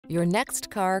Your next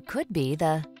car could be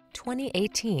the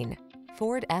 2018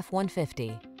 Ford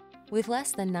F-150. With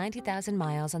less than 90,000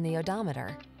 miles on the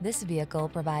odometer, this vehicle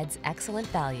provides excellent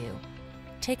value.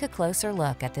 Take a closer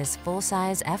look at this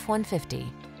full-size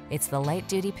F-150. It's the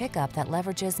light-duty pickup that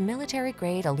leverages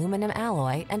military-grade aluminum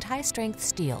alloy and high-strength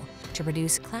steel to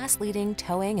produce class-leading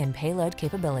towing and payload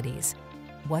capabilities.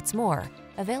 What's more,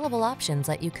 available options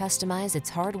let you customize its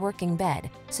hard-working bed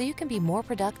so you can be more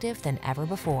productive than ever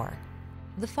before.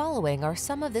 The following are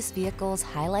some of this vehicle's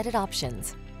highlighted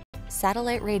options: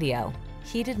 satellite radio,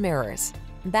 heated mirrors,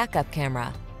 backup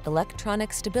camera,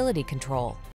 electronic stability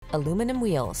control, aluminum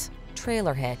wheels,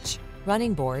 trailer hitch,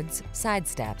 running boards, side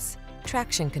steps,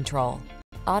 traction control,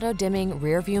 auto-dimming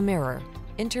rear-view mirror,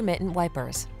 intermittent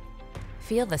wipers.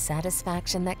 Feel the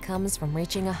satisfaction that comes from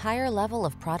reaching a higher level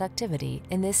of productivity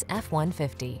in this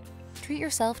F-150. Treat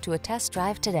yourself to a test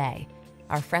drive today.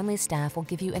 Our friendly staff will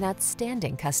give you an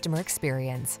outstanding customer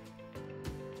experience.